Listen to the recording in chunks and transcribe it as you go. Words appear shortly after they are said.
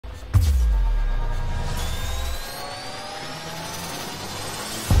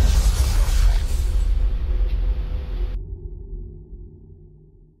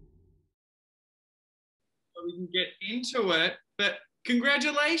we can get into it. But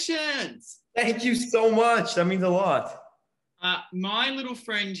congratulations. Thank you so much. That means a lot. My little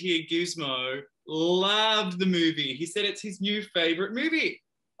friend here, Gizmo, loved the movie. He said it's his new favorite movie.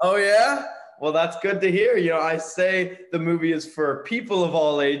 Oh, yeah? Well, that's good to hear. You know, I say the movie is for people of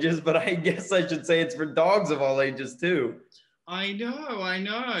all ages, but I guess I should say it's for dogs of all ages too. I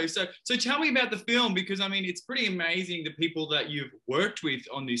know. So tell me about the film, because I mean, it's pretty amazing the people that you've worked with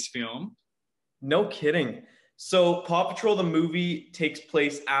on this film. No kidding. So Paw Patrol, the movie, takes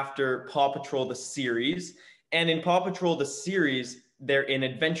place after Paw Patrol, the series. And in Paw Patrol, the series, they're in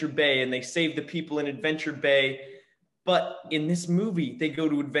Adventure Bay and they save the people in Adventure Bay. But in this movie, they go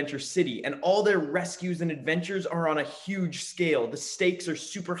to Adventure City and all their rescues and adventures are on a huge scale. The stakes are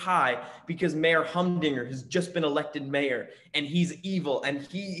super high because Mayor Humdinger has just been elected mayor and he's evil and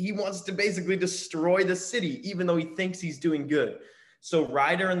he wants to basically destroy the city, even though he thinks he's doing good. So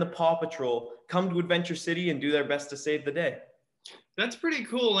Ryder and the Paw Patrol come to Adventure City and do their best to save the day. That's pretty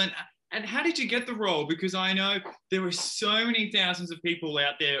cool. And how did you get the role? Because I know there were so many thousands of people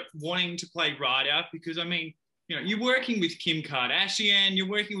out there wanting to play Ryder, because I mean, you know, you're working with Kim Kardashian, you're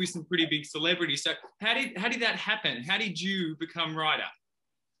working with some pretty big celebrities. So how did that happen? How did you become Ryder?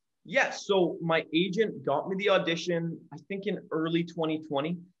 Yeah, so my agent got me the audition, I think in early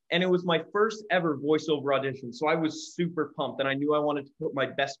 2020, and it was my first ever voiceover audition. So I was super pumped and I knew I wanted to put my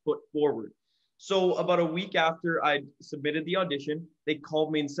best foot forward. So about a week after I submitted the audition, they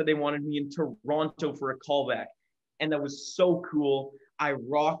called me and said they wanted me in Toronto for a callback. And that was so cool. I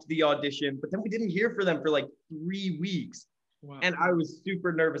rocked the audition, but then we didn't hear from them for like 3 weeks. Wow. And I was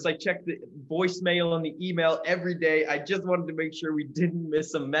super nervous. I checked the voicemail and the email every day. I just wanted to make sure we didn't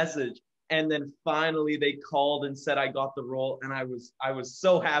miss a message. And then finally they called and said I got the role. And I was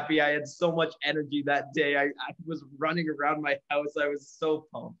so happy. I had so much energy that day. I was running around my house. I was so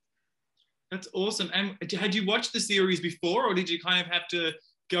pumped. That's awesome. And had you watched the series before, or did you kind of have to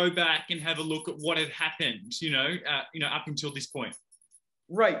go back and have a look at what had happened, up until this point?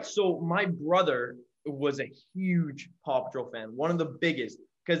 Right. So my brother was a huge Paw Patrol fan, one of the biggest,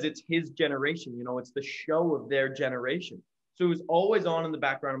 because it's his generation. You know, it's the show of their generation. So it was always on in the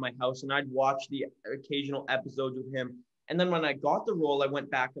background of my house, and I'd watch the occasional episodes with him. And then when I got the role, I went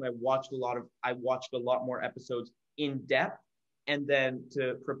back and I watched a lot more episodes in depth, and then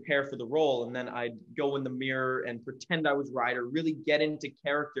to prepare for the role. And then I'd go in the mirror and pretend I was Ryder, really get into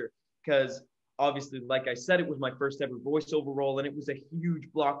character, because obviously, like I said, it was my first ever voiceover role and it was a huge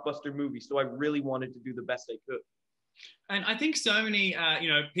blockbuster movie. So I really wanted to do the best I could. And I think so many,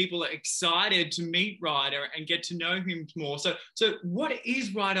 people are excited to meet Ryder and get to know him more. So what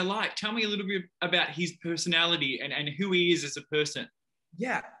is Ryder like? Tell me a little bit about his personality and who he is as a person.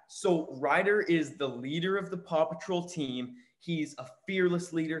 Yeah, so Ryder is the leader of the Paw Patrol team. He's a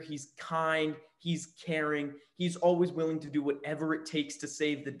fearless leader. He's kind. He's caring. He's always willing to do whatever it takes to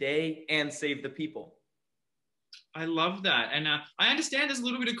save the day and save the people. I love that. And I understand there's a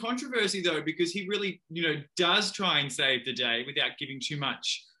little bit of controversy, though, because he really, does try and save the day without giving too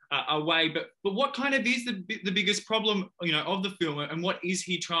much away. But what kind of is the biggest problem, of the film, and what is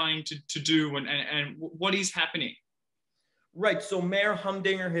he trying to do, and what is happening? Right. So Mayor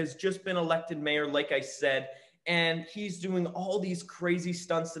Humdinger has just been elected mayor, like I said, and he's doing all these crazy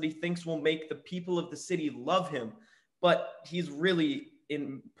stunts that he thinks will make the people of the city love him. But he's really,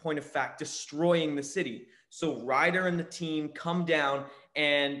 in point of fact, destroying the city. So Ryder and the team come down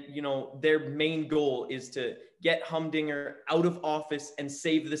and, their main goal is to get Humdinger out of office and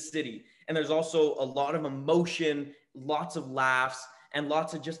save the city. And there's also a lot of emotion, lots of laughs, and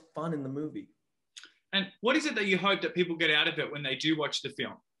lots of just fun in the movie. And what is it that you hope that people get out of it when they do watch the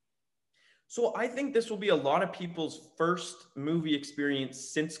film? So I think this will be a lot of people's first movie experience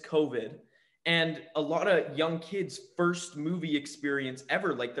since COVID, and a lot of young kids' first movie experience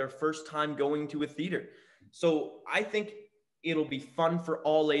ever, like their first time going to a theater. So I think it'll be fun for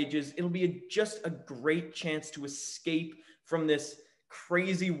all ages. It'll be just a great chance to escape from this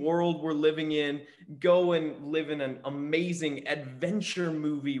crazy world we're living in, go and live in an amazing adventure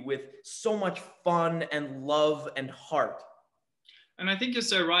movie with so much fun and love and heart. And I think you're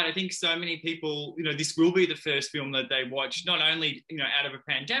so right. I think so many people, this will be the first film that they watch, not only, out of a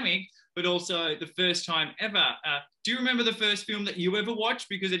pandemic, but also the first time ever. Do you remember the first film that you ever watched?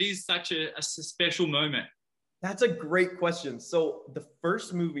 Because it is such a special moment. That's a great question. So the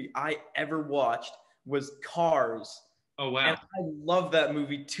first movie I ever watched was Cars. Oh, wow. And I love that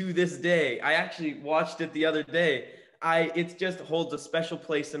movie to this day. I actually watched it the other day. It just holds a special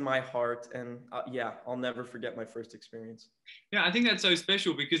place in my heart. And I'll never forget my first experience. Yeah, I think that's so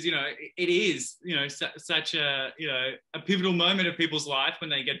special because, it is, such a pivotal moment of people's life when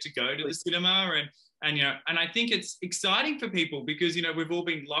they get to go to the cinema. And, and I think it's exciting for people because, we've all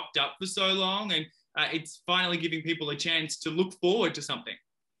been locked up for so long, and it's finally giving people a chance to look forward to something.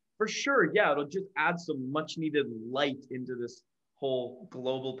 For sure. Yeah. It'll just add some much needed light into this whole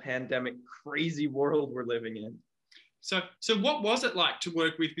global pandemic, crazy world we're living in. So what was it like to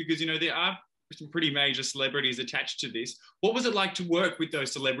work with, because, there are some pretty major celebrities attached to this. What was it like to work with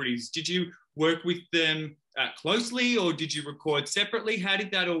those celebrities? Did you work with them closely, or did you record separately? How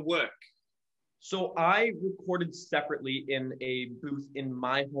did that all work? So I recorded separately in a booth in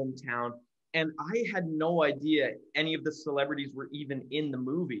my hometown, and I had no idea any of the celebrities were even in the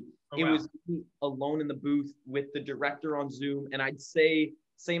movie. Oh, wow. It was me alone in the booth with the director on Zoom, and I'd say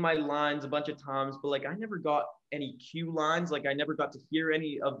my lines a bunch of times, but like I never got any cue lines. Like I never got to hear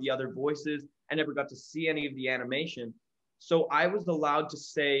any of the other voices. I never got to see any of the animation. So I was allowed to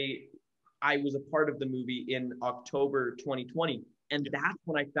say I was a part of the movie in October 2020. And that's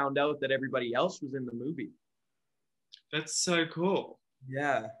when I found out that everybody else was in the movie. That's so cool.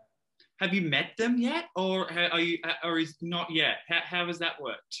 Yeah. Have you met them yet, or is not yet? How has that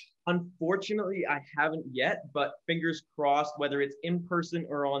worked? Unfortunately, I haven't yet, but fingers crossed, whether it's in person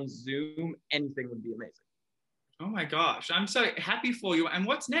or on Zoom, anything would be amazing. Oh my gosh, I'm so happy for you. And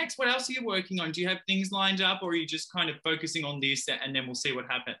what's next? What else are you working on? Do you have things lined up, or are you just kind of focusing on this and then we'll see what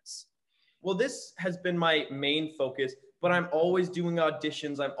happens? Well, this has been my main focus, but I'm always doing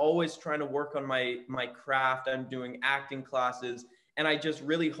auditions. I'm always trying to work on my craft. I'm doing acting classes. And I just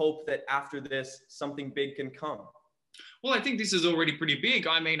really hope that after this, something big can come. Well, I think this is already pretty big.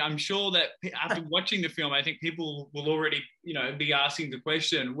 I mean, I'm sure that after watching the film, I think people will already, be asking the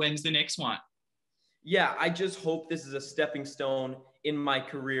question, when's the next one? Yeah, I just hope this is a stepping stone in my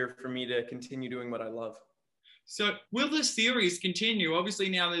career for me to continue doing what I love. So will the series continue? Obviously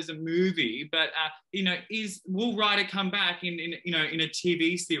now there's a movie, but will Ryder come back in a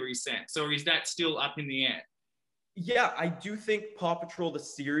TV series sense, or is that still up in the air? Yeah, I do think Paw Patrol, the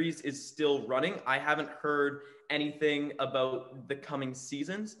series, is still running. I haven't heard anything about the coming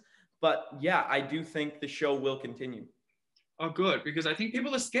seasons, but yeah, I do think the show will continue. Oh, good, because I think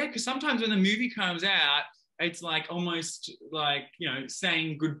people are scared, because sometimes when the movie comes out, it's like almost like,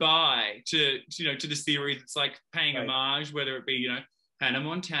 saying goodbye to the series. It's like paying homage, whether it be, Hannah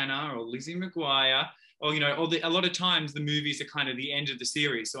Montana or Lizzie McGuire, or, a lot of times the movies are kind of the end of the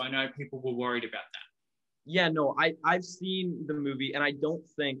series. So I know people were worried about that. Yeah, no, I've seen the movie, and I don't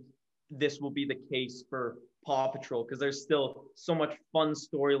think this will be the case for Paw Patrol, because there's still so much fun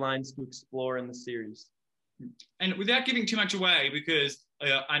storylines to explore in the series. And without giving too much away, because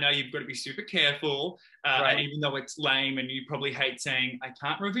I know you've got to be super careful, and even though it's lame and you probably hate saying, I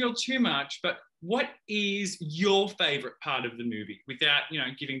can't reveal too much, but what is your favorite part of the movie without,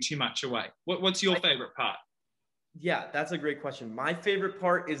 giving too much away? What's your favorite part? Yeah, that's a great question. My favorite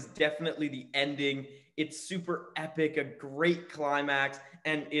part is definitely the ending. It's super epic, a great climax,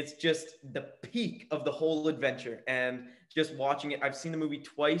 and it's just the peak of the whole adventure. And just watching it, I've seen the movie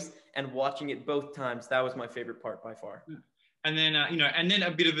twice, and watching it both times, that was my favorite part by far. And then, and then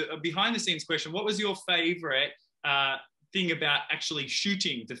a bit of a behind the scenes question. What was your favorite thing about actually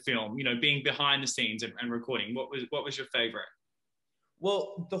shooting the film, being behind the scenes and recording? What was your favorite?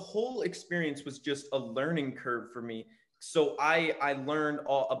 Well, the whole experience was just a learning curve for me. So I learned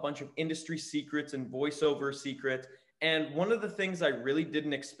a bunch of industry secrets and voiceover secrets. And one of the things I really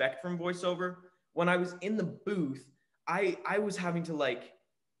didn't expect from voiceover, when I was in the booth, I was having to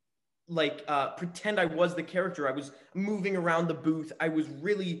pretend I was the character. I was moving around the booth. I was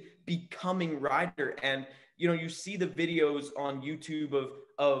really becoming Ryder. And, you see the videos on YouTube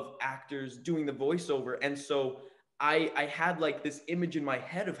of actors doing the voiceover. And so I had like this image in my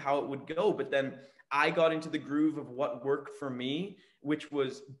head of how it would go, but then I got into the groove of what worked for me, which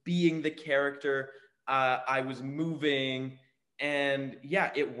was being the character. I was moving, and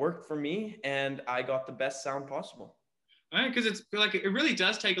yeah, it worked for me, and I got the best sound possible. Because it's like, it really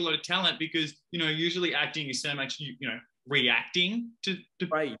does take a lot of talent, because, usually acting is so much, reacting to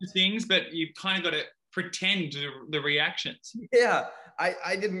things, but you've kind of got to pretend the reactions. Yeah,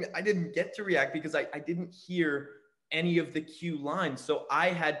 I didn't get to react because I didn't hear any of the cue lines. So I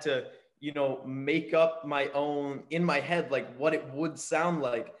had to, make up my own in my head, like what it would sound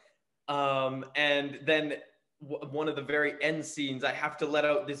like. And then one of the very end scenes, I have to let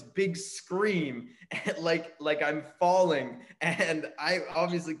out this big scream, like I'm falling, and I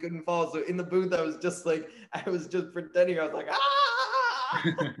obviously couldn't fall. So in the booth, I was just pretending. I was like,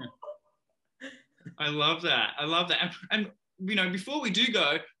 ah! I love that. And before we do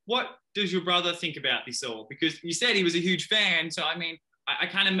go, what does your brother think about this all? Because you said he was a huge fan. So, I mean, I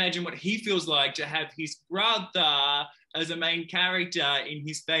can't imagine what he feels like to have his brother as a main character in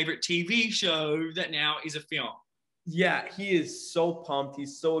his favorite TV show that now is a film. Yeah, he is so pumped.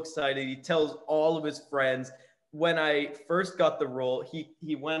 He's so excited. He tells all of his friends. When I first got the role,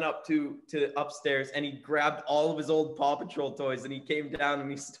 he went up to upstairs and he grabbed all of his old Paw Patrol toys and he came down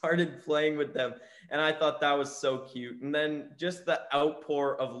and he started playing with them. And I thought that was so cute. And then just the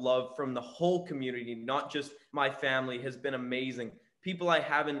outpour of love from the whole community, not just my family, has been amazing. People I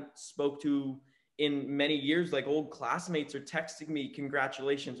haven't spoke to in many years, like old classmates, are texting me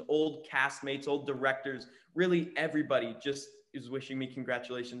congratulations. Old castmates, old directors, really everybody just is wishing me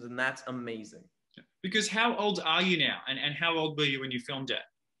congratulations, and that's amazing. Because how old are you now? And how old were you when you filmed it?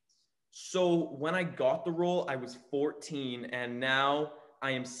 So when I got the role, I was 14, and now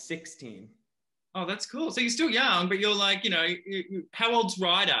I am 16. Oh, that's cool. So you're still young, but you're like, how old's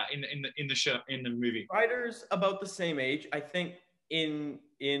Ryder in the show, in the movie? Ryder's about the same age. I think in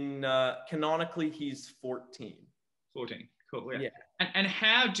canonically he's 14. 14. Cool. Yeah. Yeah. And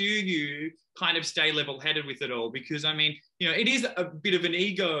how do you kind of stay level-headed with it all? Because I mean, it is a bit of an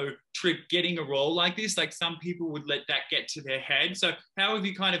ego trip getting a role like this. Like some people would let that get to their head. So how have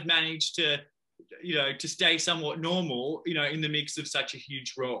you kind of managed to, to stay somewhat normal, in the mix of such a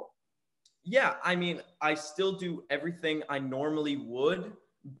huge role? Yeah, I mean, I still do everything I normally would,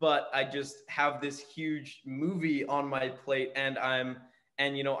 but I just have this huge movie on my plate, and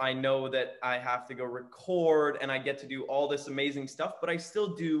I know that I have to go record and I get to do all this amazing stuff, but I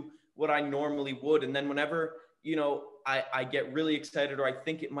still do what I normally would. And then whenever, I get really excited or I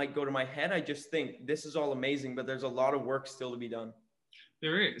think it might go to my head, I just think this is all amazing, but there's a lot of work still to be done.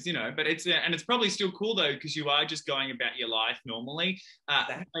 There is, but it's probably still cool though, because you are just going about your life normally.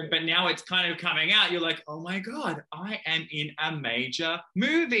 Exactly. But now it's kind of coming out. You're like, oh my God, I am in a major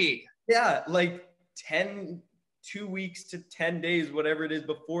movie. Yeah, like 2 weeks to 10 days, whatever it is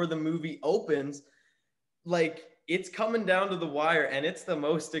before the movie opens, like it's coming down to the wire and it's the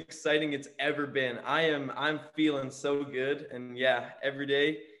most exciting it's ever been. I'm feeling so good. And yeah, every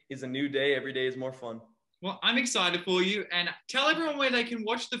day is a new day. Every day is more fun. Well, I'm excited for you, and tell everyone where they can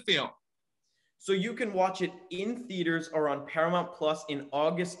watch the film. So you can watch it in theaters or on Paramount Plus in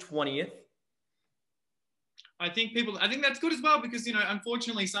August 20th. I think that's good as well, because,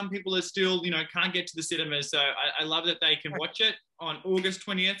 unfortunately some people are still, can't get to the cinemas. So I love that they can watch it on August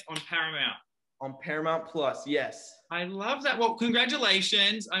 20th on Paramount. On Paramount Plus, yes. I love that. Well,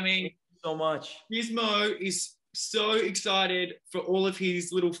 congratulations. I mean, thank you so much. Gizmo is so excited for all of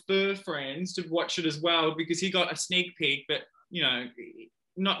his little fur friends to watch it as well, because he got a sneak peek, but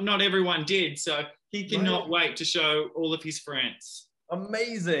not everyone did, so he cannot wait to show all of his friends.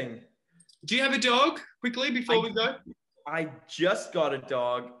 Amazing. Do you have a dog, quickly, before we go? I just got a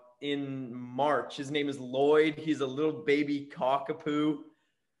dog in March. His name is Lloyd. He's a little baby cockapoo.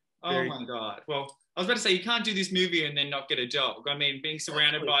 Oh my God. Well, I was about to say, you can't do this movie and then not get a dog. I mean, being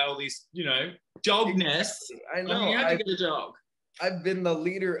surrounded by all these, dogness. Exactly. I know. You have to get a dog. I've been the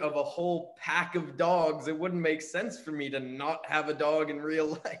leader of a whole pack of dogs. It wouldn't make sense for me to not have a dog in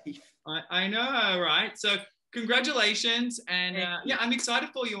real life. I know, right? So congratulations. And I'm excited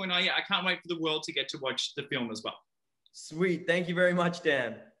for you. And I can't wait for the world to get to watch the film as well. Sweet. Thank you very much,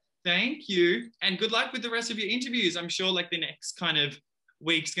 Dan. Thank you. And good luck with the rest of your interviews. I'm sure the next kind of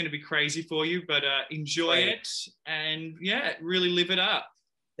week's going to be crazy for you, but enjoy it and really live it up.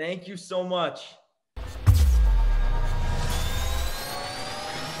 Thank you so much.